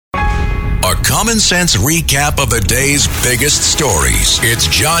common sense recap of the day's biggest stories. It's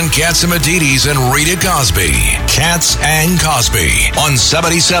John Catsimatidis and Rita Cosby. Katz and Cosby on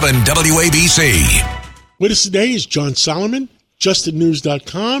 77 WABC. With us today is John Solomon,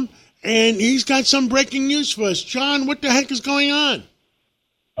 justinnews.com, and he's got some breaking news for us. John, what the heck is going on?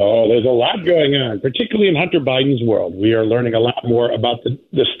 Oh, there's a lot going on, particularly in Hunter Biden's world. We are learning a lot more about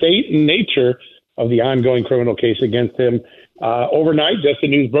the state and nature of the ongoing criminal case against him. Overnight, Just the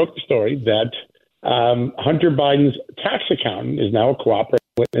News broke the story that Hunter Biden's tax accountant is now a cooperating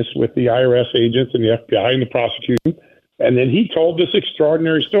witness with the IRS agents and the FBI and the prosecution. And then he told this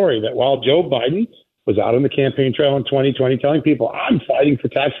extraordinary story that while Joe Biden was out on the campaign trail in 2020 telling people, I'm fighting for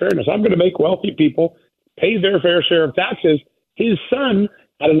tax fairness, I'm going to make wealthy people pay their fair share of taxes, his son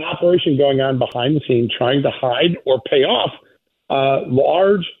had an operation going on behind the scenes trying to hide or pay off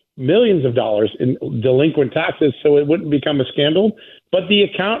large millions of dollars in delinquent taxes so it wouldn't become a scandal. But the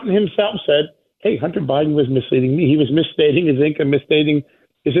accountant himself said, hey, Hunter Biden was misleading me. He was misstating his income, misstating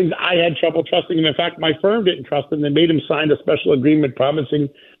his things. I had trouble trusting him. In fact, my firm didn't trust him. They made him sign a special agreement promising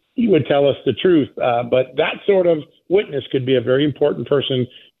he would tell us the truth. But that sort of witness could be a very important person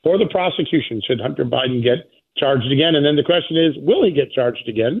for the prosecution should Hunter Biden get charged again. And then the question is, will he get charged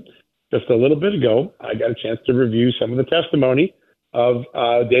again? Just a little bit ago, I got a chance to review some of the testimony of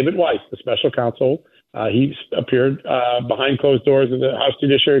David Weiss, the special counsel. He appeared behind closed doors in the House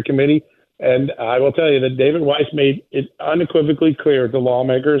Judiciary Committee. And I will tell you that David Weiss made it unequivocally clear to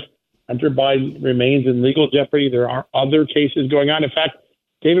lawmakers Hunter Biden remains in legal jeopardy. There are other cases going on. In fact,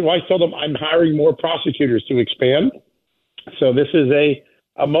 David Weiss told them, I'm hiring more prosecutors to expand. So this is a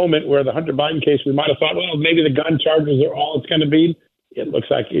moment where the Hunter Biden case, we might have thought, well, maybe the gun charges are all it's going to be. It looks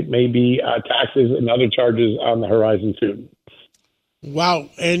like it may be taxes and other charges on the horizon soon. Wow.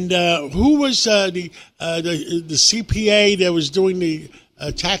 And who was the CPA that was doing the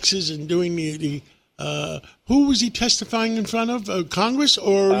taxes and doing the who was he testifying in front of? Congress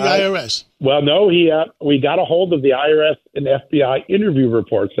or the IRS? Well, no, we got a hold of the IRS and FBI interview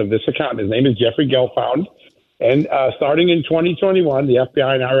reports of this accountant. His name is Jeffrey Gelfand. And starting in 2021, the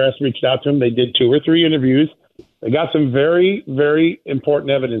FBI and IRS reached out to him. They did 2 or 3 interviews. They got some very, very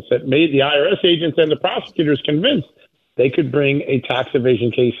important evidence that made the IRS agents and the prosecutors convinced they could bring a tax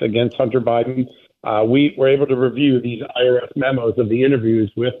evasion case against Hunter Biden. We were able to review these IRS memos of the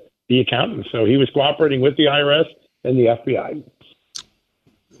interviews with the accountant. So he was cooperating with the IRS and the FBI.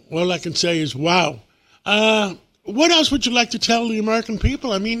 All I can say is, wow. What else would you like to tell the American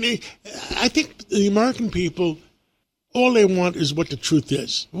people? I mean, I think the American people, all they want is what the truth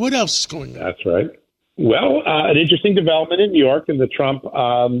is. What else is going on? That's right. Well, an interesting development in New York in the Trump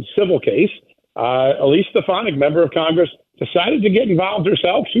civil case. Elise Stefanik, member of Congress, decided to get involved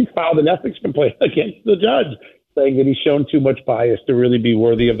herself. She filed an ethics complaint against the judge, saying that he's shown too much bias to really be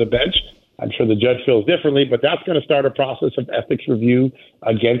worthy of the bench. I'm sure the judge feels differently, but that's going to start a process of ethics review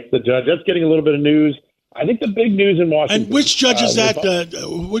against the judge. That's getting a little bit of news. I think the big news in Washington. And which judge is that?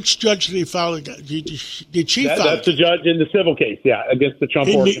 Which judge did he file? Did she file? That's the judge in the civil case, against the Trump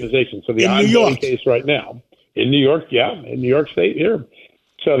organization. So the ongoing case right now in New York, in New York State here.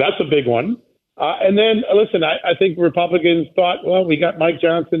 So that's a big one. And then, listen, I think Republicans thought, well, we got Mike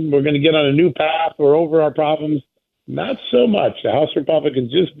Johnson. We're going to get on a new path. We're over our problems. Not so much. The House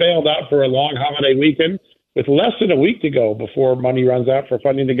Republicans just bailed out for a long holiday weekend with less than a week to go before money runs out for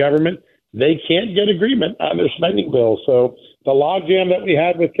funding the government. They can't get agreement on their spending bill. So the logjam that we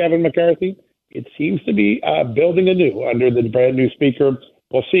had with Kevin McCarthy, it seems to be building anew under the brand new speaker.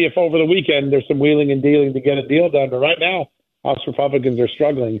 We'll see if over the weekend there's some wheeling and dealing to get a deal done. But right now, House Republicans are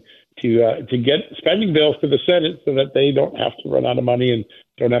struggling to get spending bills to the Senate so that they don't have to run out of money and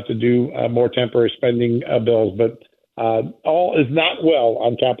don't have to do more temporary spending bills. But all is not well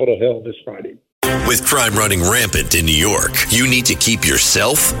on Capitol Hill this Friday. With crime running rampant in New York, you need to keep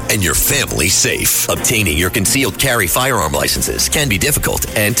yourself and your family safe. Obtaining your concealed carry firearm licenses can be difficult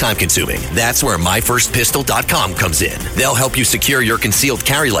and time-consuming. That's where MyFirstPistol.com comes in. They'll help you secure your concealed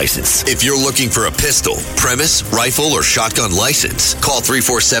carry license. If you're looking for a pistol, premise, rifle, or shotgun license, call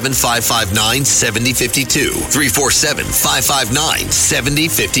 347-559-7052.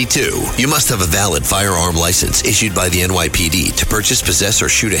 347-559-7052. You must have a valid firearm license issued by the NYPD to purchase, possess, or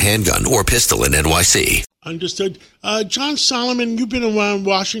shoot a handgun or pistol in NYC. Understood. John Solomon, you've been around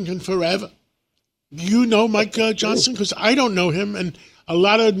Washington forever. Do you know Mike Johnson? Because I don't know him, and a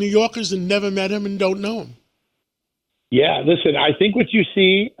lot of New Yorkers have never met him and don't know him. Yeah, listen, I think what you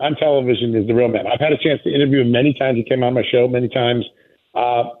see on television is the real man. I've had a chance to interview him many times. He came on my show many times.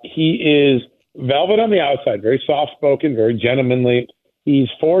 He is velvet on the outside, very soft-spoken, very gentlemanly. He's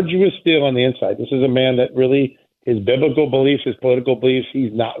forged with steel on the inside. This is a man that really his biblical beliefs, his political beliefs.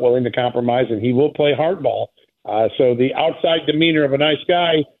 He's not willing to compromise, and he will play hardball. So the outside demeanor of a nice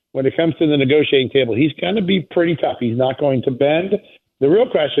guy, when it comes to the negotiating table, he's going to be pretty tough. He's not going to bend. The real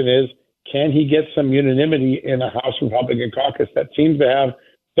question is, can he get some unanimity in a House Republican caucus that seems to have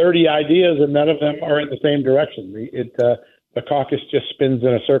 30 ideas and none of them are in the same direction? The caucus just spins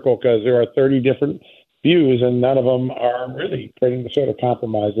in a circle because there are 30 different views and none of them are really creating the sort of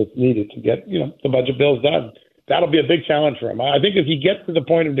compromise that's needed to get, the budget bills done. That'll be a big challenge for him. I think if he gets to the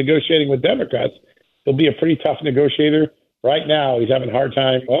point of negotiating with Democrats, he'll be a pretty tough negotiator. Right now, he's having a hard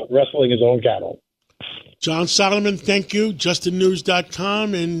time wrestling his own cattle. John Solomon, thank you.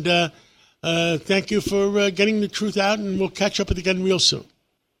 JustinNews.com. And thank you for getting the truth out, and we'll catch up again real soon.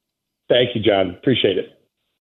 Thank you, John. Appreciate it.